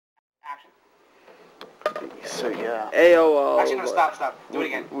So yeah. AOL. Actually, no, stop. Do it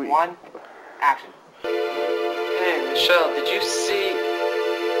again. 1, action. Hey, Michelle, did you see...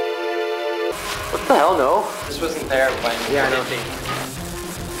 What the hell, no? This wasn't there when... Yeah, I know.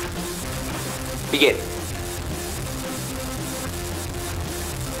 Begin.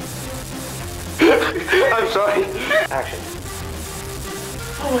 I'm sorry. Action.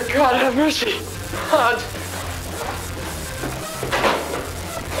 Oh my God, have mercy. God.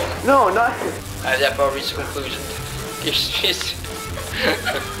 No, not... I therefore reached a conclusion. Yes.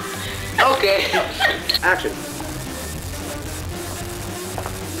 Okay. Action.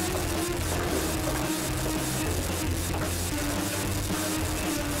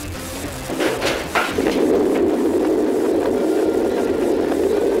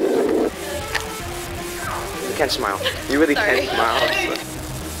 You can't smile. You really can't smile.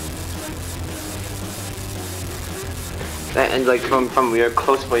 And like from your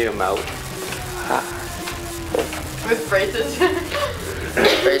close by your mouth. With braces.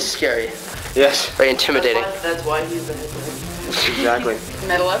 Very scary. Yes. Very intimidating. That's why he's the head. Exactly.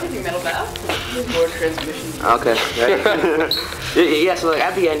 Metal everything, metal bath. More transmission. Okay. Ready? Yeah, so like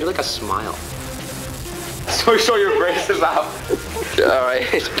at the end, you're like a smile. So show your braces out.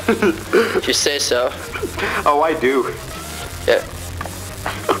 Alright. If you say so. Oh, I do. Yeah.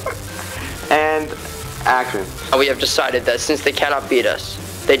 And action. We have decided that since they cannot beat us,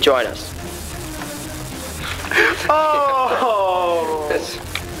 they join us. Oh!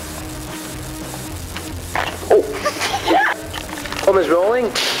 Film is rolling,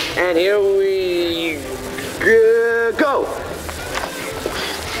 and here we go.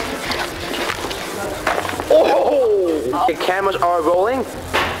 Oh! The cameras are rolling,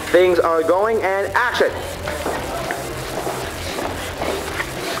 things are going, and action.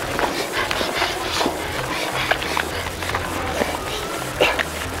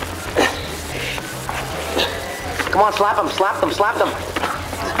 Come on, slap them.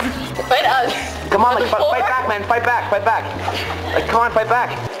 Fight us. Come on, like, fight back, man, fight back. Like, come on, fight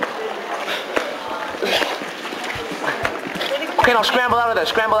back. Okay, now scramble out of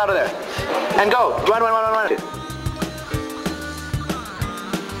there, and go, run.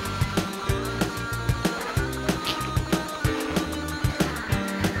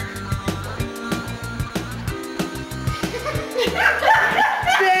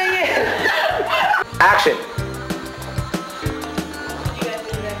 Dang it! Action.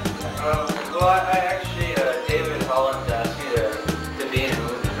 Well, I actually, David Hollands asked me to be in a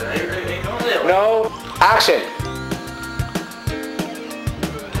movie, but I normally don't. No. Action.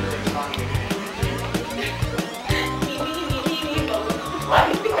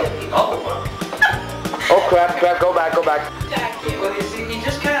 Oh crap, go back. Well, you see, he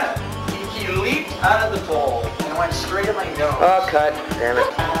just kind of, he leaped out of the bowl and went straight at my nose. Oh, cut. Damn it.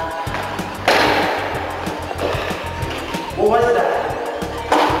 What was that?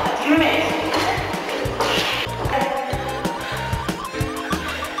 Damn it!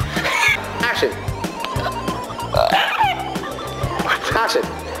 Action. Action.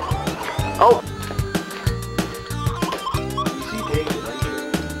 Oh.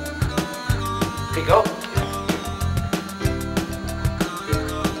 Okay, go.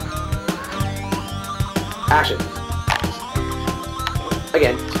 Action.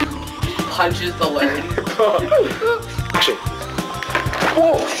 Again. Punches the leg. Action.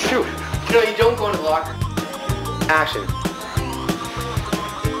 Whoa, shoot. No, you don't go into the locker. Action.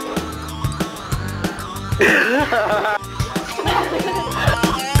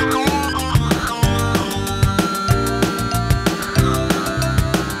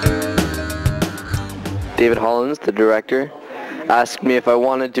 David Hollands, the director, asked me if I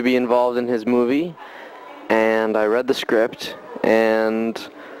wanted to be involved in his movie, and I read the script, and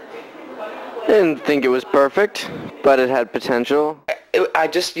I didn't think it was perfect, but it had potential. I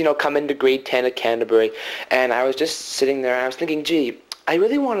just, come into grade 10 at Canterbury, and I was just sitting there, and I was thinking, gee, I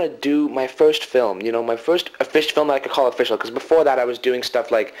really want to do my first film, my first official film that I could call official, because before that I was doing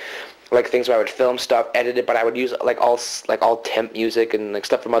stuff like things where I would film stuff, edit it, but I would use all temp music and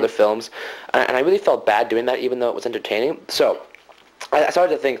stuff from other films, and I really felt bad doing that, even though it was entertaining. So I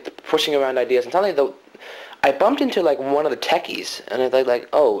started to think, pushing around ideas, and suddenly I bumped into one of the Techies, and I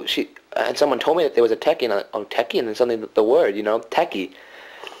was and someone told me that there was a Techie, and Techie, and then suddenly the word, Techie,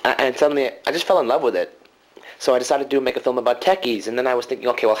 and suddenly I just fell in love with it. So I decided to make a film about Techies, and then I was thinking,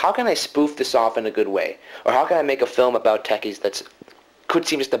 okay, well, how can I spoof this off in a good way, or how can I make a film about Techies that's could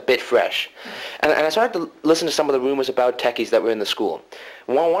seem just a bit fresh. And I started to listen to some of the rumors about Techies that were in the school.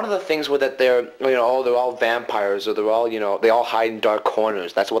 One of the things were that they're, they're all vampires, or they're all, they all hide in dark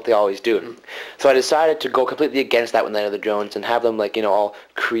corners. That's what they always do. So I decided to go completely against that with Night of the Drones and have them, like, all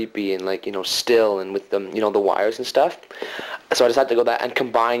creepy and, like, still, and with them, the wires and stuff. So I decided to go that and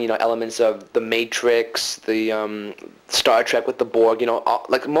combine, elements of the Matrix, the Star Trek with the Borg,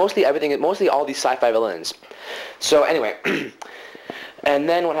 like mostly all these sci-fi villains. So anyway, and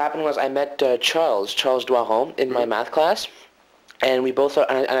then what happened was I met Charles Doiron in my math class. And we both,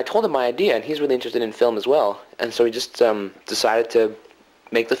 and I told him my idea, and he's really interested in film as well. And so we just decided to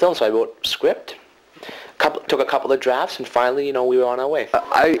make the film. So I wrote a script, took a couple of drafts, and finally, we were on our way.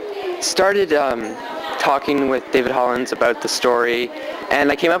 I started talking with David Hollands about the story,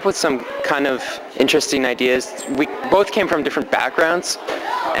 and I came up with some kind of interesting ideas. We both came from different backgrounds,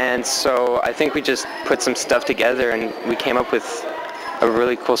 and so I think we just put some stuff together, and we came up with a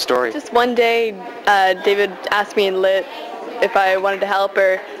really cool story. Just one day, David asked me in Lit if I wanted to help,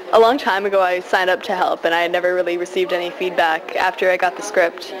 or a long time ago I signed up to help, and I had never really received any feedback after I got the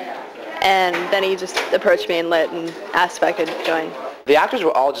script. And then he just approached me in Lit and asked if I could join. The actors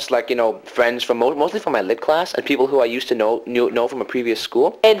were all just like, friends from mostly from my Lit class and people who I used to know from a previous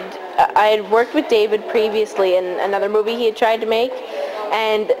school. I had worked with David previously in another movie he had tried to make,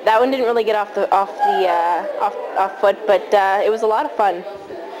 and that one didn't really get off foot, but it was a lot of fun.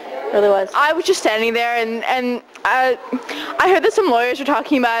 Really was. I was just standing there, and I heard that some lawyers were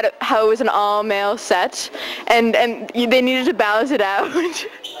talking about how it was an all-male set, and they needed to balance it out.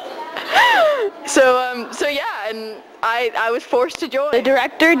 So yeah, and I was forced to join. The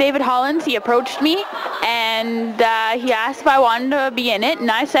director, David Hollands, he approached me, and he asked if I wanted to be in it, and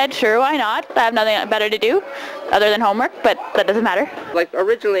I said, sure, why not? I have nothing better to do other than homework, but that doesn't matter. Like,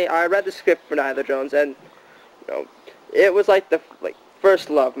 originally, I read the script for Night of the Drones, and, it was like the,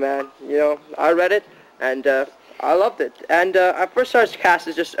 first love, man. I read it, and I loved it. And I first started cast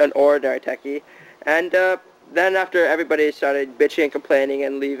as just an ordinary techie, and then after everybody started bitching and complaining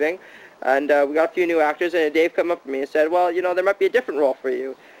and leaving, and we got a few new actors, and Dave came up to me and said, well, there might be a different role for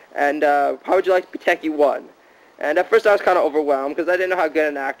you, and how would you like to be Techie 1? And at first I was kind of overwhelmed, because I didn't know how good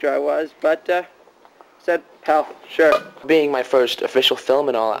an actor I was, but said, hell, sure. Being my first official film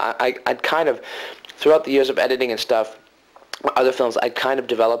and all, I'd kind of, throughout the years of editing and stuff, other films, I kind of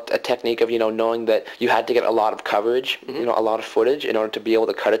developed a technique of, knowing that you had to get a lot of coverage, a lot of footage in order to be able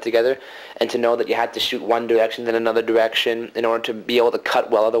to cut it together, and to know that you had to shoot one direction then another direction in order to be able to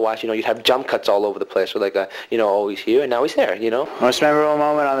cut well. Otherwise, you'd have jump cuts all over the place, or like oh, he's here and now he's there, Most memorable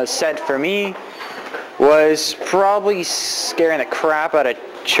moment on the set for me was probably scaring the crap out of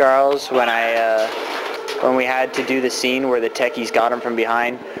Charles when we had to do the scene where the Techies got him from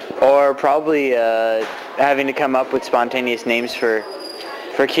behind, or probably having to come up with spontaneous names for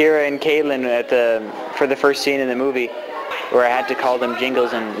Kira and Caitlin for the first scene in the movie, where I had to call them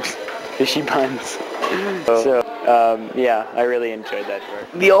Jingles and Fishy Buns. So yeah, I really enjoyed that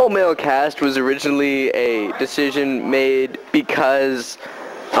part. The all-male cast was originally a decision made because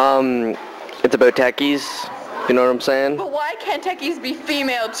it's about techies, you know what I'm saying? But why can't techies be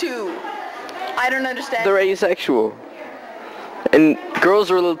female too? I don't understand. They're asexual. And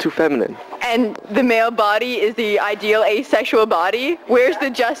girls are a little too feminine. And the male body is the ideal asexual body? Where's the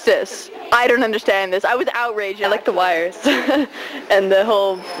justice? I don't understand this. I was outraged. I like the wires. And the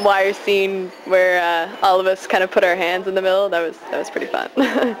whole wire scene where all of us kind of put our hands in the middle, that was pretty fun.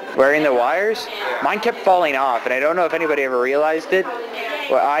 Wearing the wires, mine kept falling off, and I don't know if anybody ever realized it.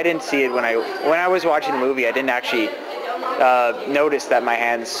 Well, I didn't see it when I was watching the movie. I didn't actually notice that my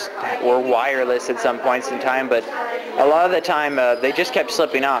hands were wireless at some points in time, but a lot of the time they just kept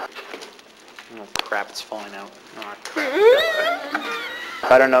slipping off. Oh crap, it's falling out. Oh,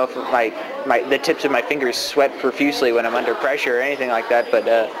 crap. I don't know if the tips of my fingers sweat profusely when I'm under pressure or anything like that, but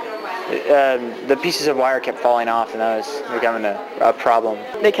the pieces of wire kept falling off, and that was becoming a problem.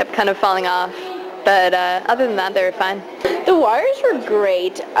 They kept kind of falling off, but other than that, they were fine. The wires were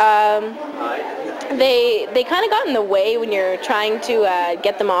great. They kind of got in the way when you're trying to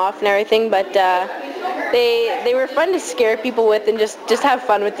get them off and everything, but they were fun to scare people with and just have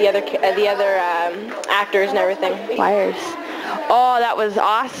fun with the other actors and everything. Wires. Oh, that was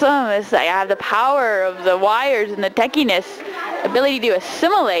awesome. It's like I have the power of the wires and the techiness, ability to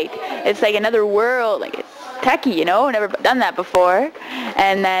assimilate. It's like another world, like it's techie, never done that before.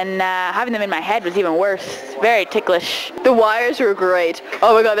 And then having them in my head was even worse. Very ticklish. The wires were great.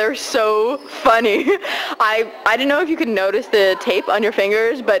 Oh my god, they were so funny. I didn't know if you could notice the tape on your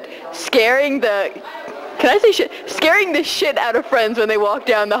fingers, but scaring the Can I say shit? Scaring the shit out of friends when they walked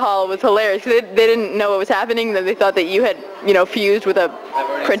down the hall was hilarious. They didn't know what was happening. Then they thought that you had, you know, fused with a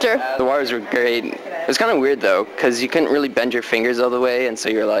printer. The wires were great. It was kind of weird though, because you couldn't really bend your fingers all the way, and so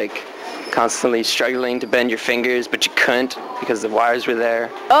you're like constantly struggling to bend your fingers, but you couldn't because the wires were there.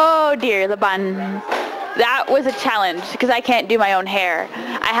 Oh dear, the bun. That was a challenge because I can't do my own hair.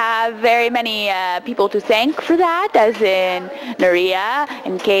 I have very many people to thank for that, as in Naria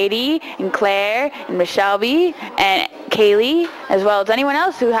and Katie and Claire and Michelle and Kaylee, as well as anyone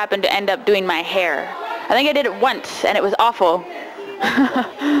else who happened to end up doing my hair. I think I did it once and it was awful.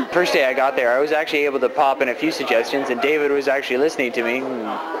 First day I got there, I was actually able to pop in a few suggestions, and David was actually listening to me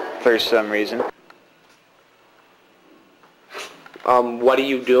for some reason. What are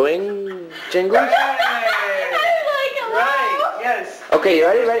you doing, Jingles? Right, yes. Okay, you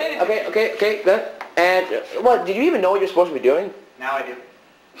ready? Ready? Okay, good. And what? Did you even know what you're supposed to be doing? Now I do.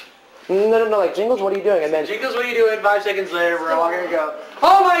 No, like Jingles, what are you doing? And then Jingles, what are you doing? 5 seconds later, we're all gonna go.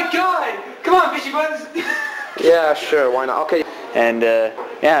 Oh my God! Come on, fishy buns. yeah, sure, why not? Okay. And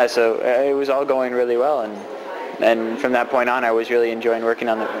yeah, so it was all going really well, and from that point on, I was really enjoying working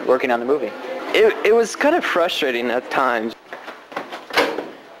on the movie. It was kind of frustrating at times.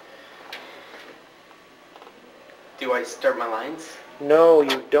 Do I start my lines? No,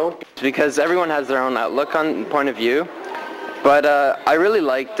 you don't. Because everyone has their own outlook on point of view. But I really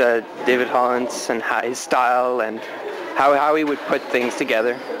liked David Hollands and his style and how he would put things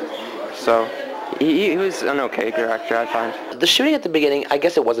together. So he was an okay director, I find. The shooting at the beginning, I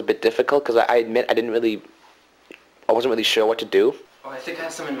guess it was a bit difficult because I admit I wasn't really sure what to do. Oh, I think I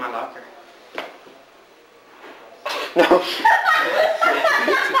have some in my locker. No.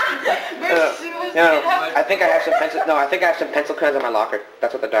 No, I think I have some pencil. No, I think I have some pencil crayons in my locker.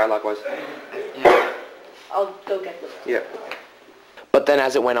 That's what the dialogue was. Yeah. I'll go get them. Yeah. But then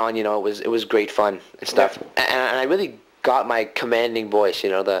as it went on, you know, it was great fun and stuff. Yeah. And I really got my commanding voice, you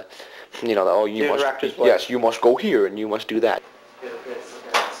know, the oh, you must, yes, you must go here and you must do that.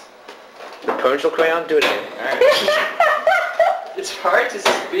 The pencil crayon, do it again. All right. It's hard to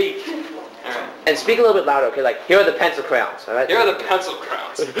speak. And speak a little bit louder, okay? Like, here are the pencil crayons, all right? Here are the pencil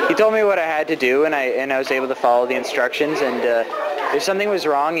crowns. He told me what I had to do, and I was able to follow the instructions. And if something was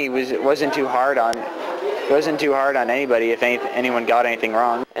wrong, it wasn't too hard on anybody if anyone got anything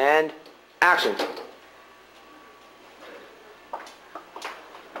wrong. And action.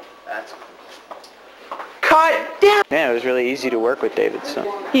 That's Cut! Damn! Yeah, it was really easy to work with David. So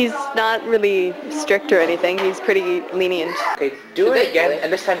He's not really strict or anything. He's pretty lenient. Okay, do it again,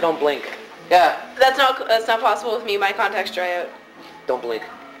 and this time don't blink. yeah. That's not possible with me. My contacts dry out. Don't blink.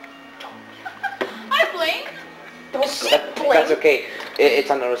 I blink. That's okay. It's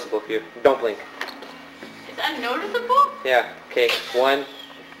unnoticeable here. Don't blink. It's unnoticeable? Yeah. Okay. 1,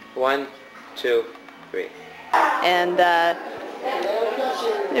 2, 3. And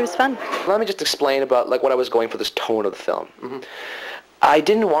it was fun. Let me just explain about like what I was going for this tone of the film. I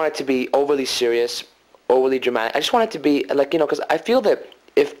didn't want it to be overly serious, overly dramatic. I just want it to be like, you know, because I feel that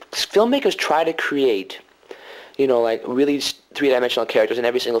if filmmakers try to create, you know, like really three-dimensional characters in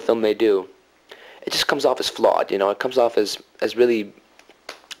every single film they do, it just comes off as flawed, you know. It comes off as really,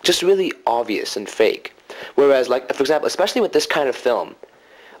 just really obvious and fake. Whereas, like, for example, especially with this kind of film,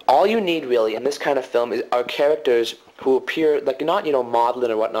 all you need really in this kind of film are characters who appear, like, not, you know,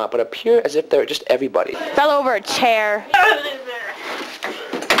 maudlin or whatnot, but appear as if they're just everybody. Fell over a chair.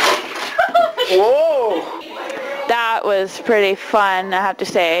 Whoa! That was pretty fun, I have to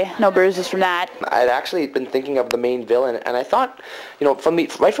say. No bruises from that. I'd actually been thinking of the main villain, and I thought, you know,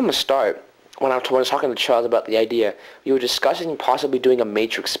 right from the start, when I was talking to Charles about the idea, we were discussing possibly doing a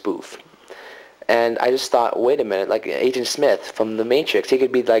Matrix spoof. And I just thought, wait a minute, like Agent Smith from the Matrix, he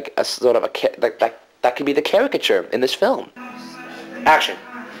could be like a sort of that could be the caricature in this film. Action.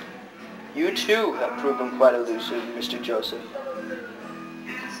 You too have proven quite elusive, Mr. Joseph.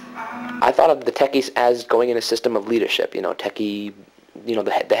 I thought of the Techies as going in a system of leadership, you know, Techie, you know,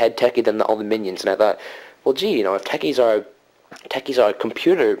 the head Techie, then all the minions, and I thought, well, gee, you know, if Techies are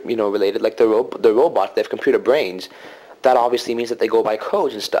computer, you know, related, like the robots, they have computer brains, that obviously means that they go by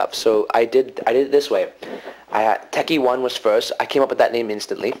codes and stuff. So I did it this way. Techie 1 was first. I came up with that name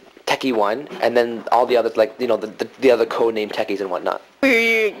instantly. Techie 1, and then all the others, like, you know, the other code name Techies and whatnot.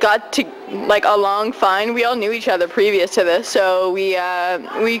 We got to like along fine. We all knew each other previous to this, so we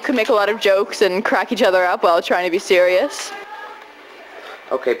could make a lot of jokes and crack each other up while trying to be serious.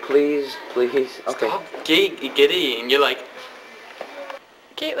 Okay, please. Okay. Stop giddy, and you're like,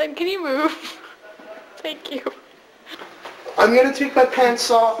 Caitlin, can you move? Thank you. I'm gonna take my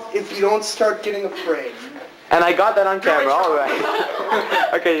pants off if you don't start getting afraid. And I got that on camera, all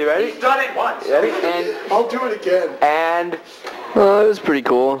right. Okay, you ready? He's done it once. You ready? And I'll do it again. And Well, it was pretty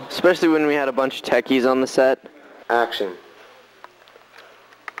cool, especially when we had a bunch of techies on the set. action.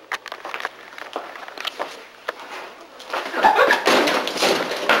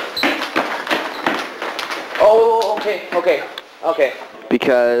 Oh, okay.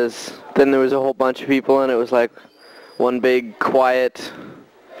 Because then there was a whole bunch of people and it was like one big quiet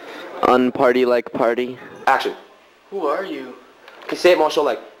unparty-like party. Action. Who are you? Okay, say it more so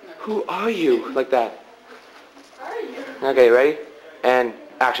like, who are you? Like that. Okay, ready? And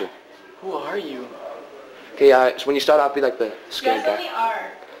action. Who are you? Okay, so when you start off, be like the scared guy.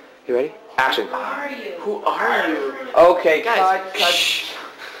 are. You ready? Action. Are you? Who are you? Okay, Guys, cut. Shh.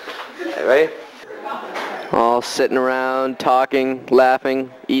 Okay, ready? All sitting around, talking, laughing,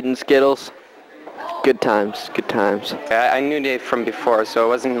 eating Skittles. Good times, good times. I knew Dave from before, so it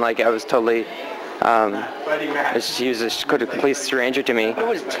wasn't like I was totally, he was a complete stranger to me. It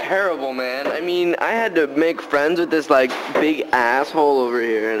was terrible, man. I mean, I had to make friends with this, like, big asshole over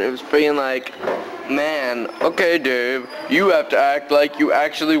here, and it was being like, man, okay, Dave, you have to act like you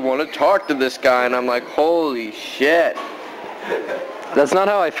actually want to talk to this guy, and I'm like, holy shit. That's not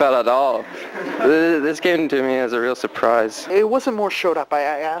how I felt at all. This came to me as a real surprise. It wasn't more showed up. I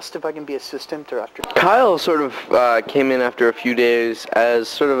asked if I can be assistant director. Kyle sort of came in after a few days as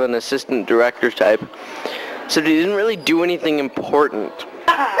sort of an assistant director type, so he didn't really do anything important.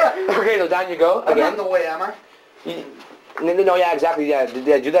 Okay, so down you go. I'm Again. not in the way, am I? No, yeah, exactly, yeah. Do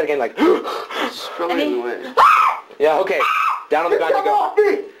that again, like. Yeah, okay. Down on the ground you go.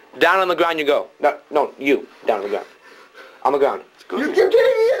 Down on the ground you go. No, you. Down on the ground. On the ground. You're getting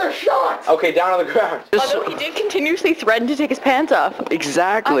me in a shot! Okay, down on the ground. Although he did continuously threaten to take his pants off. I don't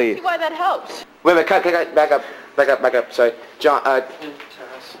Exactly. see why that helps. Wait, cut, back up, sorry. John, I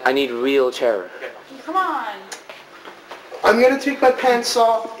need real terror. Come on. I'm gonna take my pants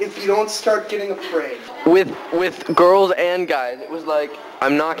off if you don't start getting afraid. With girls and guys, it was like,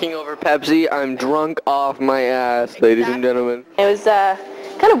 I'm knocking over Pepsi, I'm drunk off my ass, ladies and gentlemen. It was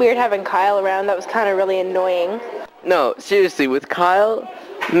kind of weird having Kyle around. That was kind of really annoying. No, seriously, with Kyle,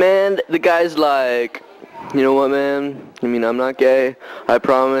 man, the guy's like, you know what, man? I mean, I'm not gay. I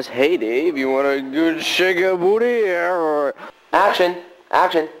promise. Hey, Dave, you want a good shake of booty? Or Action.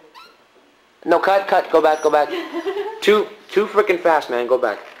 No, cut, go back. Too freaking fast, man, go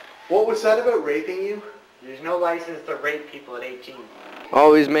back. What was that about raping you? There's no license to rape people at 18.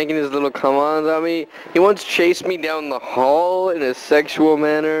 always making his little come-ons on me. He once chased me down the hall in a sexual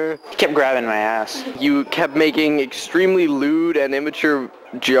manner. He kept grabbing my ass. You kept making extremely lewd and immature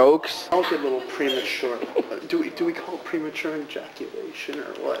jokes. I'll get a little premature. Do we call it premature ejaculation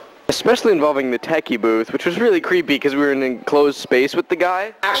or what? Especially involving the techie booth, which was really creepy because we were in an enclosed space with the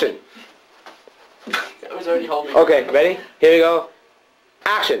guy. Action. I was already holding. Okay, ready? Here we go.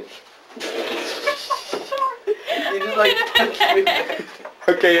 Action. You just like touched me.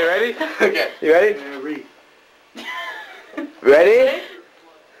 Okay, you ready? Okay. You ready? Jerry. Ready?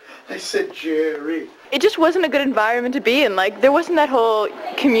 I said Jerry. It just wasn't a good environment to be in. Like, there wasn't that whole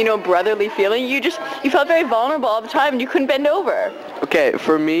communal brotherly feeling. You felt very vulnerable all the time and you couldn't bend over. Okay,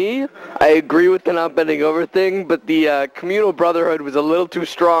 for me, I agree with the not bending over thing, but the communal brotherhood was a little too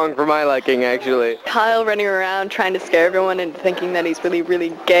strong for my liking, actually. Kyle running around trying to scare everyone into thinking that he's really,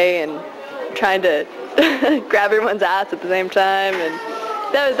 really gay and trying to grab everyone's ass at the same time, and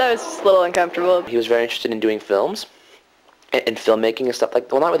that was just a little uncomfortable. He was very interested in doing films. In filmmaking and stuff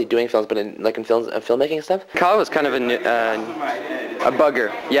like, well, not really doing films, but in films, filmmaking and stuff. Kyle was kind of a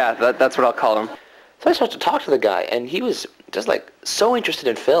bugger. Yeah, that's what I'll call him. So I started to talk to the guy, and he was just like so interested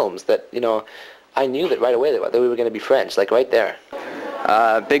in films that, you know, I knew that right away that we were going to be friends, like right there.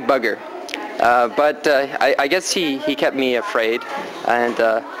 Big bugger. But I guess he kept me afraid, and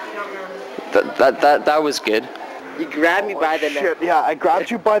that was good. You grabbed me by the neck. Shit, yeah, I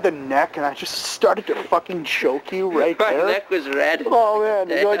grabbed you by the neck and I just started to fucking choke you right My there. neck was red. Oh man,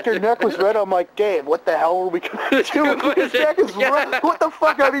 you're like your neck was red. I'm like, Dave, what the hell are we gonna do? Your neck is red. What the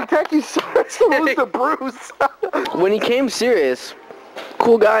fuck? I mean, Techie's supposed to bruise. When he came serious,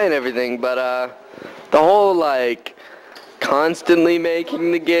 cool guy and everything, but the whole like constantly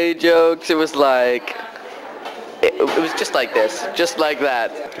making the gay jokes, it was like it was just like this, just like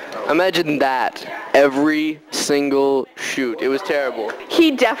that. Imagine that every single shoot. It was terrible. He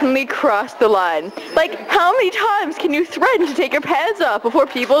definitely crossed the line. Like, how many times can you threaten to take your pants off before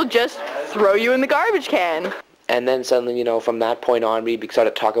people just throw you in the garbage can? And then suddenly, you know, from that point on, we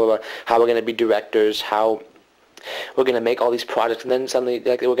started talking about how we're going to be directors, how we're going to make all these projects, and then suddenly,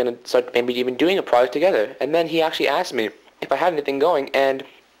 like, we're going to start maybe even doing a project together. And then he actually asked me if I had anything going, and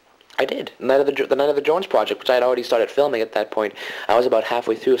I did. The Night of the Jones project, which I had already started filming at that point. I was about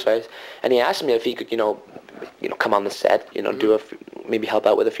halfway through, and he asked me if he could, come on the set, do maybe help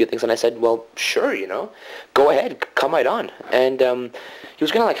out with a few things, and I said, well, sure, go ahead, come right on. And he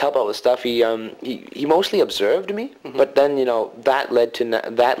was gonna help out with stuff. He mostly observed me, but then that led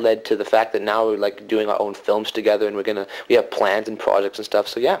to the fact that now we're doing our own films together, and we have plans and projects and stuff.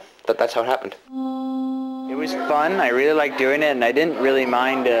 So yeah, that's how it happened. It was fun. I really liked doing it, and I didn't really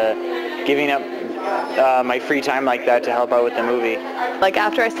mind giving up my free time like that to help out with the movie.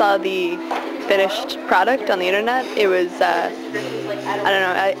 After I saw the finished product on the internet, it was, I don't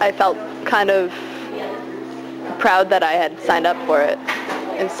know, I felt kind of proud that I had signed up for it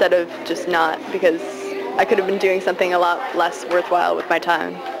instead of just not, because I could have been doing something a lot less worthwhile with my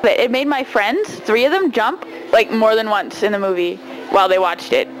time. It made my friends, 3 of them, jump more than once in the movie while they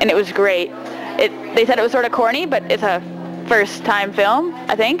watched it, and it was great. They said it was sort of corny, but it's a first-time film,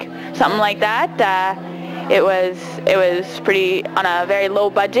 I think, something like that. It was pretty on a very low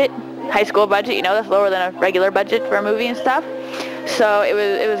budget, high school budget. That's lower than a regular budget for a movie and stuff. So it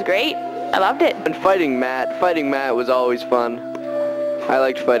was great. I loved it. And fighting Matt was always fun. I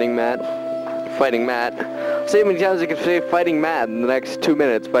liked fighting Matt. Say how many times I can say fighting Matt in the next 2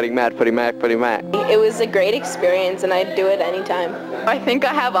 minutes. Fighting Matt. It was a great experience, and I'd do it anytime. I think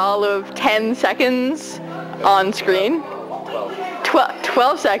I have all of 10 seconds on screen.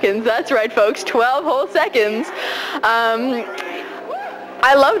 12 seconds, that's right folks, 12 whole seconds.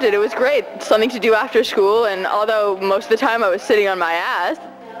 I loved it, it was great. Something to do after school, and although most of the time I was sitting on my ass,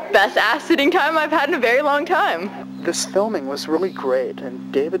 best ass sitting time I've had in a very long time. This filming was really great,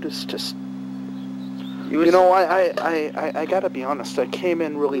 and David was just... I gotta be honest, I came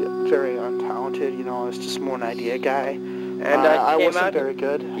in really very untalented, I was just more an idea guy. And I wasn't very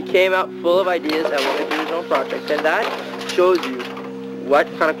good. He came out full of ideas and wanted to do his own project, and that shows you what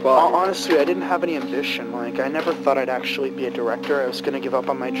kind of quality. Honestly, I didn't have any ambition. I never thought I'd actually be a director. I was going to give up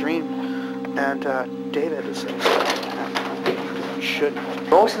on my dream. And David is shouldn't.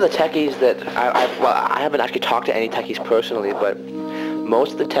 Most of the techies that I haven't actually talked to any techies personally, but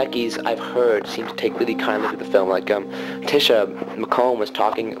most of the techies I've heard seem to take really kindly to the film. Tisha McComb was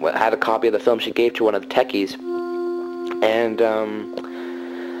had a copy of the film she gave to one of the techies, and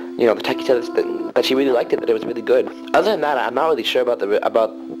the techie said that she really liked it, that it was really good. Other than that, I'm not really sure about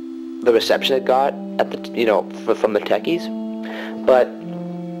the reception it got at from the techies, but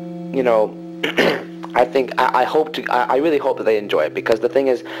I really hope that they enjoy it, because the thing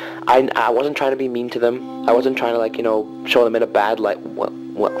is, I wasn't trying to be mean to them. I wasn't trying to show them in a bad light.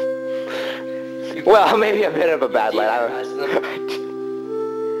 Well, maybe a bit of a bad light. I don't know.